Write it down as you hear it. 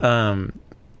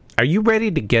Are you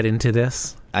ready to get into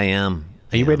this? I am.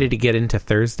 Are you ready to get into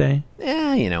Thursday?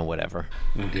 Whatever.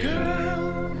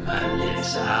 Girl, my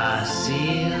lips are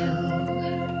sealed.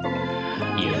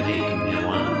 You make me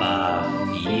wanna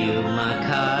barf. Yield my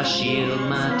car, shield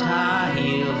my tie,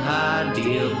 heel, high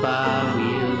deal, bar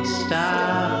wheel,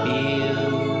 stop you.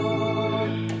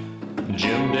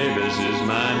 Jim Davis is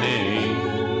my name.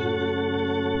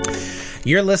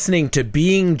 You're listening to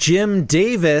Being Jim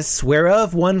Davis,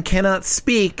 whereof one cannot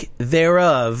speak,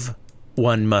 thereof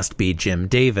one must be Jim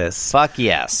Davis. Fuck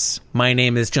yes. My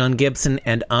name is John Gibson,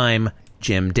 and I'm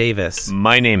Jim Davis.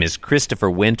 My name is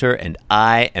Christopher Winter, and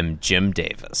I am Jim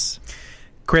Davis.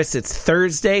 Chris, it's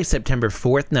Thursday, September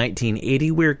 4th,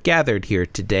 1980. We're gathered here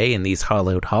today in these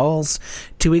hallowed halls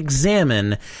to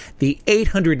examine the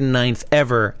 809th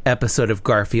ever episode of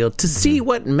Garfield to see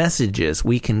what messages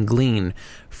we can glean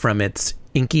from its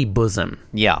inky bosom.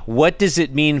 Yeah, what does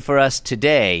it mean for us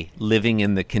today living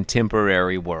in the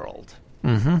contemporary world?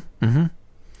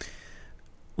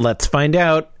 Let's find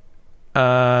out.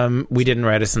 We didn't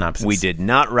write a synopsis. We did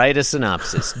not write a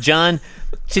synopsis. John,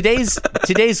 today's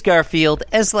Garfield,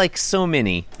 as like so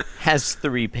many, has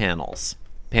 3 panels.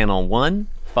 Panel 1,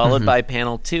 followed by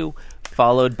panel 2,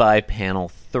 followed by panel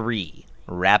 3.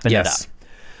 Wrapping it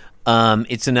up.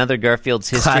 It's another Garfield's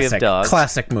History of Dogs.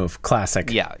 Classic move.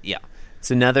 Classic. Yeah. It's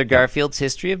another Garfield's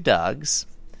History of Dogs.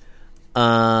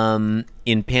 In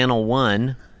panel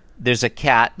 1, there's a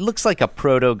cat. Looks like a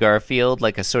proto-Garfield,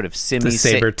 like a sort of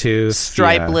saber-toothed,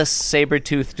 stripeless,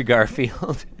 saber-toothed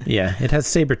Garfield. Yeah, it has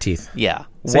saber teeth. Yeah.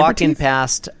 Saber Walking teeth?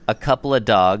 past a couple of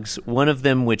dogs, one of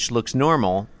them which looks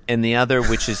normal, and the other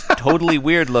which is totally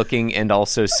weird-looking and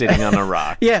also sitting on a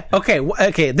rock. Yeah,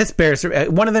 okay, this bears...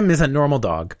 one of them is a normal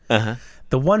dog. Uh-huh.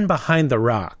 The one behind the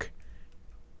rock,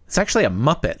 it's actually a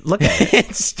Muppet. Look at it.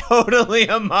 It's totally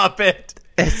a Muppet.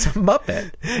 It's a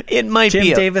Muppet. It might Jim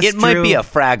be Davis might drew be a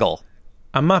Fraggle.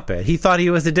 A Muppet. He thought he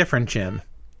was a different Jim.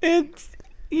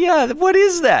 What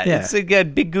is that? Yeah. It's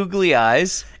got big googly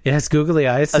eyes, It has googly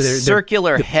eyes. So a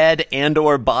circular head and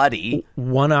or body.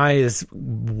 One eye is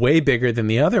way bigger than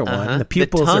the other one. The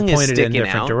pupils are tongue is pointed in sticking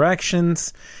different out.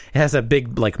 directions. It has a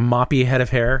big, like, moppy head of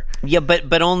hair. Yeah,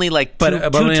 but only like two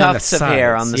But only on the tufts of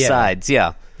hair on the sides.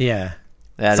 Yeah. sides. Yeah, Yeah.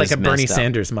 that It's like is a Bernie messed up.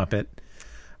 Sanders Muppet.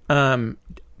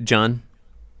 John.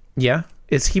 Yeah.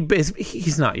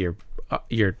 He's not your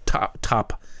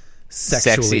top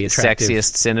sexually attractive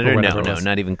sexiest senator? or No, whatever it was.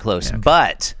 not even close. Yeah, okay.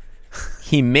 But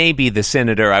he may be the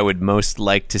senator I would most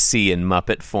like to see in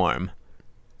Muppet form.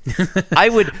 I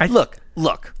would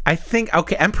look. I think,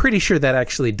 okay, I'm pretty sure that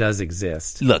actually does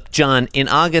exist. Look, John, in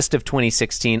August of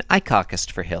 2016, I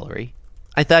caucused for Hillary.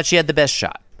 I thought she had the best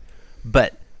shot.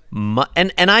 But,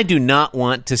 and I do not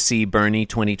want to see Bernie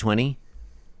 2020.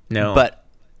 No. But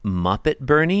Muppet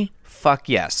Bernie? Fuck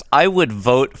yes. I would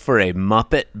vote for a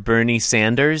Muppet Bernie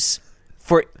Sanders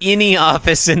for any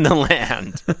office in the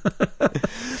land.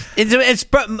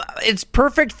 It's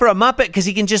perfect for a Muppet because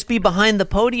he can just be behind the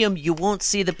podium. You won't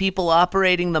see the people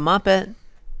operating the Muppet.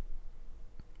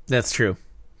 That's true.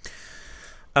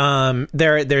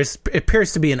 There's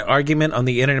appears to be an argument on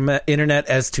the internet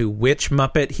as to which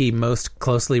Muppet he most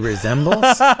closely resembles.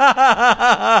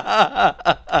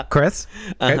 Chris,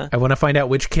 I want to find out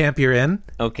which camp you're in.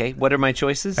 Okay, what are my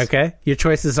choices? Okay, your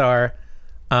choices are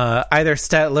either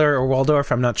Statler or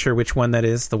Waldorf. I'm not sure which one that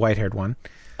is. The white-haired one.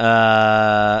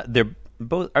 They're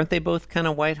both. Aren't they both kind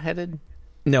of white-headed?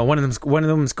 No, one of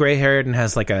them's gray-haired and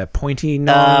has like a pointy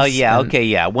nose. Oh yeah, and okay,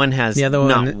 yeah. One has The other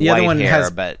not one, the white other one hair,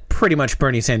 has but pretty much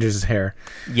Bernie Sanders' hair.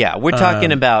 yeah, we're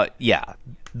talking about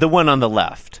the one on the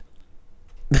left.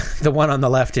 The one on the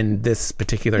left in this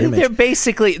particular image.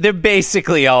 They're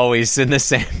basically always in the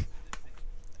same.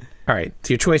 All right,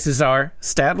 so your choices are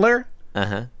Statler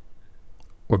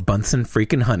or Bunsen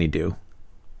freaking Honeydew.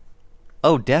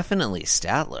 Oh, definitely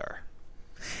Statler.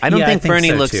 I don't think Bernie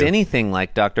so, looks too. anything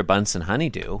like Dr. Bunsen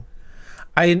Honeydew.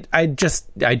 I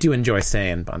do enjoy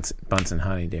saying Bunsen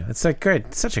Honeydew. It's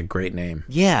such a great name.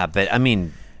 Yeah, but I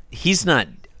mean, he's not.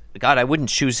 God, I wouldn't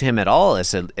choose him at all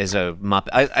as a Muppet.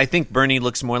 I think Bernie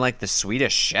looks more like the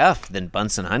Swedish Chef than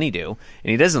Bunsen Honeydew,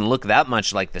 and he doesn't look that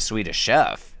much like the Swedish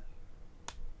Chef.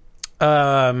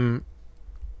 Okay,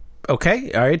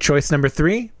 all right. Choice number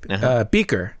 3,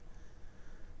 Beaker.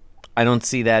 I don't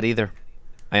see that either.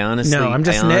 I honestly, No, I'm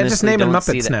just naming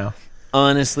Muppets now.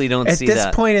 Honestly, don't At see this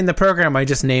that. point in the program, I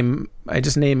just name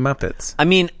Muppets. I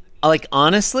mean, like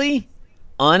honestly,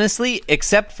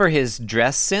 except for his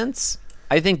dress sense,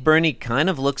 I think Bernie kind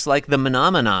of looks like the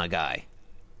Manamana guy.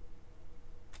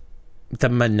 The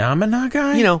Manamana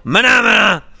guy? You know,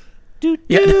 Manamana. Do do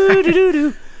do do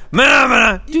do.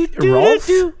 Manamana. Do do Rolf?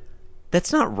 do.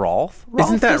 That's not Rolf.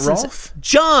 Isn't that doesn't Rolf?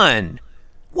 John!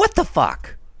 What the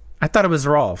fuck? I thought it was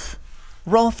Rolf.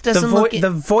 Rolf The, doesn't look...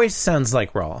 the voice sounds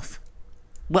like Rolf.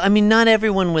 Well, I mean, not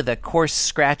everyone with a coarse,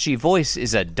 scratchy voice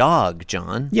is a dog,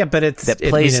 John. Yeah, but that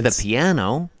plays the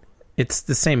piano. It's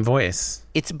the same voice.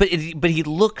 But he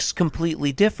looks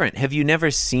completely different. Have you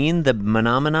never seen the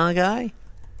Menomina guy?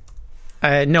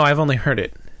 No, I've only heard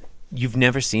it. You've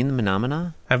never seen the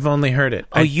Menomina? I've only heard it.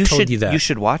 Oh, you told you that. You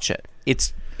should watch it.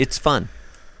 It's fun.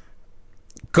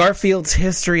 Garfield's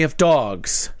History of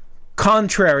Dogs.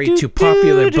 Contrary to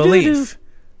popular belief.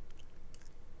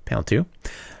 Panel 2.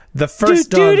 The first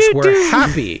dogs were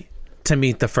happy to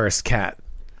meet the first cat.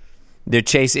 They're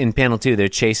in panel 2. They're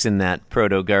chasing that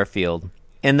proto Garfield,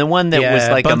 and the one that was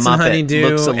like Bunsen a Muppet Honeydew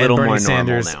looks a little and Bernie more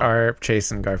Sanders normal now. are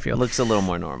chasing Garfield. Looks a little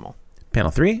more normal.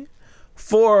 Panel 3.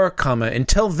 4,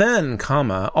 until then,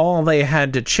 all they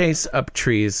had to chase up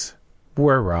trees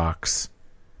were rocks.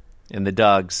 And the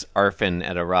dog's arfing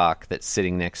at a rock that's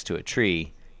sitting next to a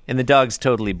tree, and the dog's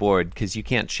totally bored because you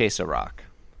can't chase a rock.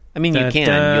 I mean, you can.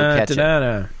 You'll catch it.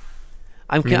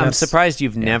 I'm surprised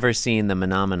you've never seen the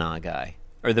Menomina guy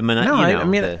or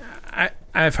the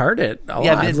I've heard it a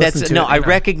lot. I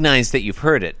recognize that you've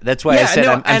heard it. That's why I said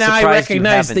I'm surprised I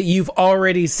recognize you that you've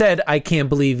already said I can't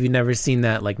believe you've never seen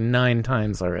that like 9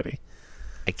 times already.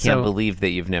 I can't believe that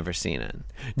you've never seen it.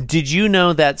 Did you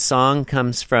know that song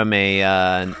comes from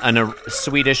a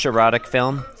Swedish erotic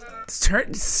film?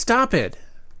 Stop it.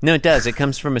 No, it does. It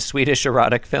comes from a Swedish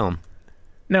erotic film.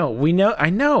 No, we know. I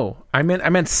know. I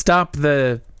meant stop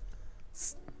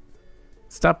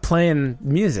playing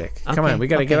music. Okay, Come on, we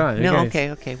got to get on.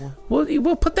 Okay.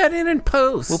 We'll put that in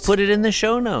post. We'll put it in the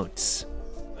show notes.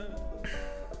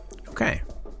 Okay.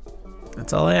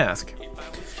 That's all I ask.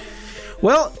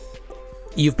 Well,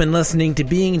 you've been listening to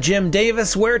Being Jim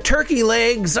Davis, where turkey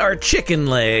legs are chicken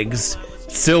legs,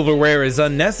 silverware is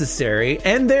unnecessary,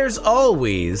 and there's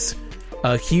always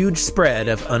a huge spread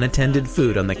of unattended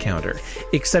food on the counter.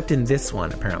 Except in this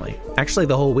one, apparently. Actually,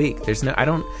 the whole week. There's no. I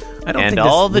don't and think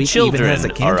all this the week children even has a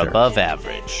are canter. above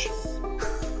average.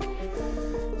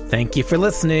 Thank you for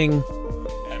listening.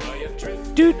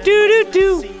 Do do do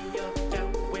do.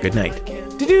 Good night.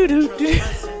 Do do do do.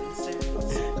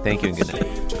 Thank you and good night.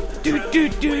 Do do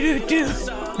do do do.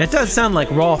 It does sound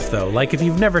like Rolf, though. Like if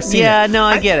you've never seen it. Yeah, no,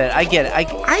 I get it.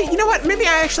 You know what? Maybe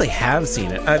I actually have seen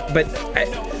it, but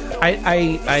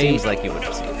I seems like you would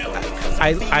have seen it.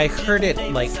 I heard it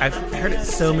I've heard it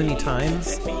so many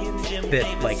times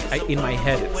that in my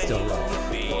head it's still Rolf.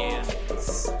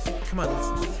 Come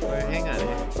on, listen. Wait, hang on.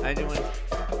 I do want.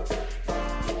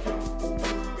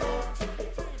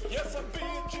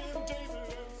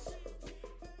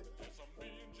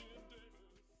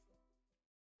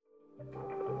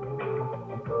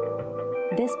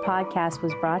 This podcast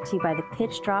was brought to you by the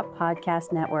Pitch Drop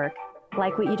Podcast Network.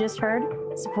 Like what you just heard?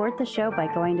 Support the show by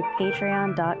going to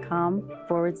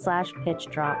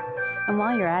patreon.com/pitchdrop. And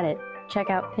while you're at it, check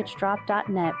out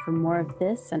pitchdrop.net for more of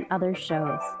this and other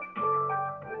shows.